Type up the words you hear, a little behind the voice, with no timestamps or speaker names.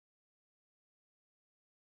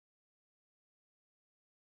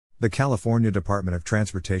The California Department of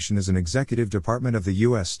Transportation is an executive department of the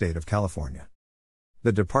U.S. state of California.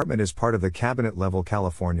 The department is part of the cabinet-level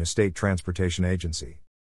California State Transportation Agency.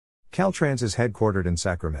 Caltrans is headquartered in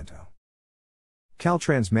Sacramento.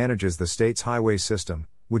 Caltrans manages the state's highway system,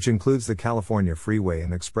 which includes the California Freeway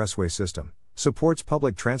and Expressway system, supports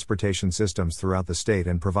public transportation systems throughout the state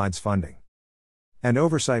and provides funding and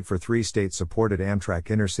oversight for 3 state-supported Amtrak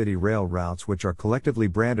intercity rail routes which are collectively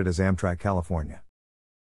branded as Amtrak California.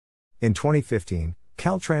 In 2015,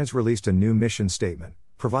 Caltrans released a new mission statement: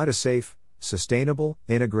 provide a safe, sustainable,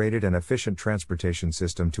 integrated and efficient transportation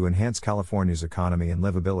system to enhance California's economy and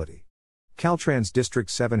livability. Caltrans District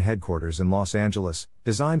 7 headquarters in Los Angeles,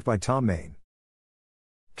 designed by Thom Mayne.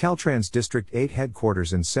 Caltrans District 8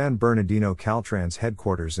 headquarters in San Bernardino. Caltrans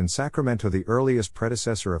headquarters in Sacramento. The earliest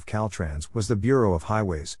predecessor of Caltrans was the Bureau of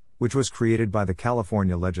Highways, which was created by the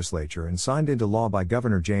California legislature and signed into law by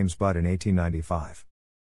Governor James Budd in 1895.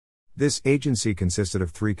 This agency consisted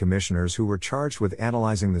of 3 commissioners who were charged with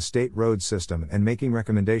analyzing the state road system and making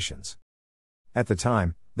recommendations. At the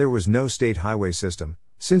time, there was no state highway system,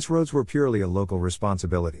 since roads were purely a local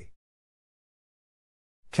responsibility.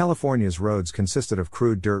 California's roads consisted of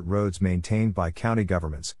crude dirt roads maintained by county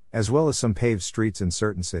governments, as well as some paved streets in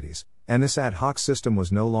certain cities, and this ad hoc system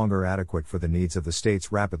was no longer adequate for the needs of the state's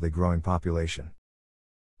rapidly growing population.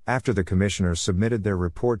 After the commissioners submitted their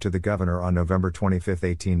report to the governor on November 25,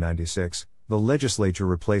 1896, the legislature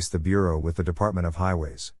replaced the Bureau with the Department of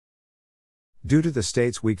Highways. Due to the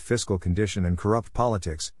state's weak fiscal condition and corrupt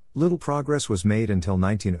politics, little progress was made until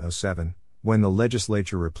 1907, when the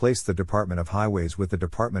legislature replaced the Department of Highways with the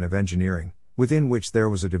Department of Engineering, within which there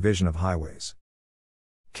was a division of highways.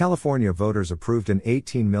 California voters approved an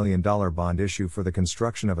 $18 million bond issue for the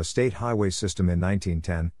construction of a state highway system in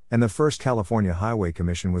 1910, and the first California Highway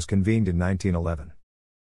Commission was convened in 1911.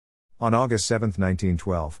 On August 7,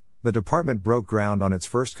 1912, the department broke ground on its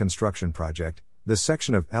first construction project, the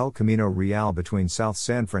section of El Camino Real between South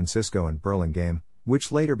San Francisco and Burlingame,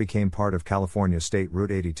 which later became part of California State Route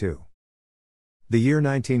 82. The year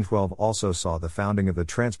 1912 also saw the founding of the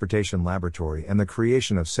Transportation Laboratory and the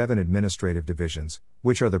creation of 7 administrative divisions,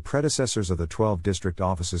 which are the predecessors of the 12 district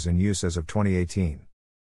offices in use as of 2018.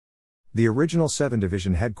 The original 7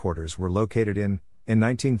 division headquarters were located in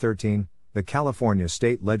 1913, the California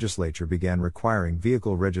State Legislature began requiring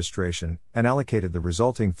vehicle registration and allocated the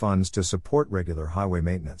resulting funds to support regular highway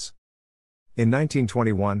maintenance. In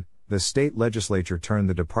 1921, the state legislature turned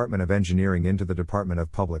the Department of Engineering into the Department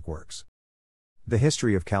of Public Works. The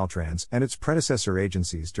history of Caltrans and its predecessor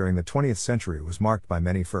agencies during the 20th century was marked by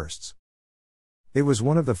many firsts. It was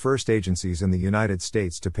one of the first agencies in the United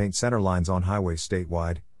States to paint center lines on highways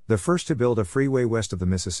statewide, the first to build a freeway west of the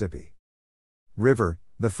Mississippi River,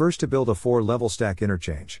 the first to build a 4-level stack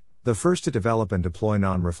interchange, the first to develop and deploy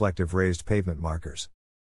non-reflective raised pavement markers,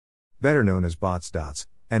 better known as BOTS dots,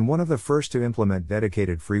 and one of the first to implement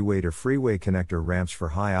dedicated freeway-to-freeway connector ramps for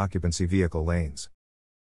high-occupancy vehicle lanes.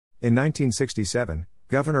 In 1967,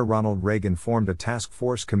 Governor Ronald Reagan formed a task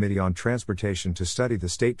force committee on transportation to study the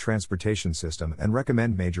state transportation system and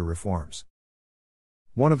recommend major reforms.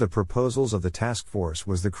 One of the proposals of the task force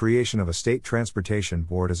was the creation of a state transportation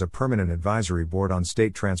board as a permanent advisory board on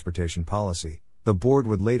state transportation policy. The board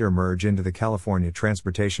would later merge into the California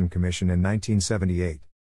Transportation Commission in 1978.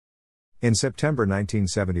 In September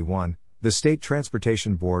 1971, the State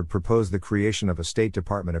Transportation Board proposed the creation of a State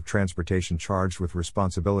Department of Transportation charged with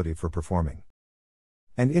responsibility for performing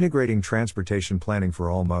and integrating transportation planning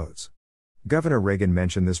for all modes. Governor Reagan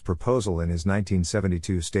mentioned this proposal in his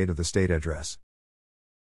 1972 State of the State address.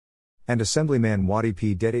 And Assemblyman Waddy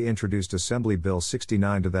P. Deddy introduced Assembly Bill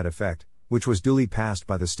 69 to that effect, which was duly passed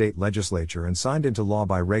by the state legislature and signed into law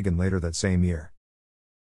by Reagan later that same year.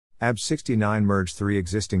 AB 69 merged 3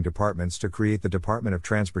 existing departments to create the Department of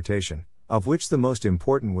Transportation, of which the most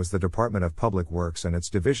important was the Department of Public Works and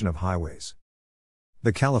its Division of Highways.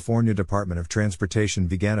 The California Department of Transportation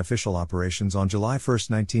began official operations on July 1,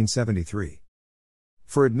 1973.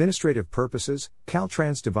 For administrative purposes,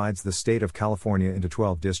 Caltrans divides the state of California into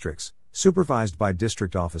 12 districts, supervised by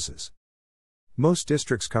district offices. Most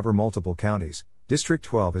districts cover multiple counties. District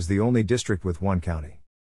 12 is the only district with 1 county.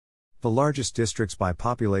 The largest districts by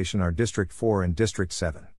population are District 4 and District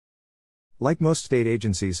 7. Like most state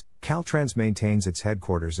agencies, Caltrans maintains its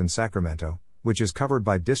headquarters in Sacramento, which is covered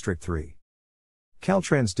by District 3.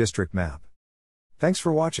 Caltrans District Map. Thanks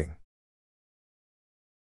for watching.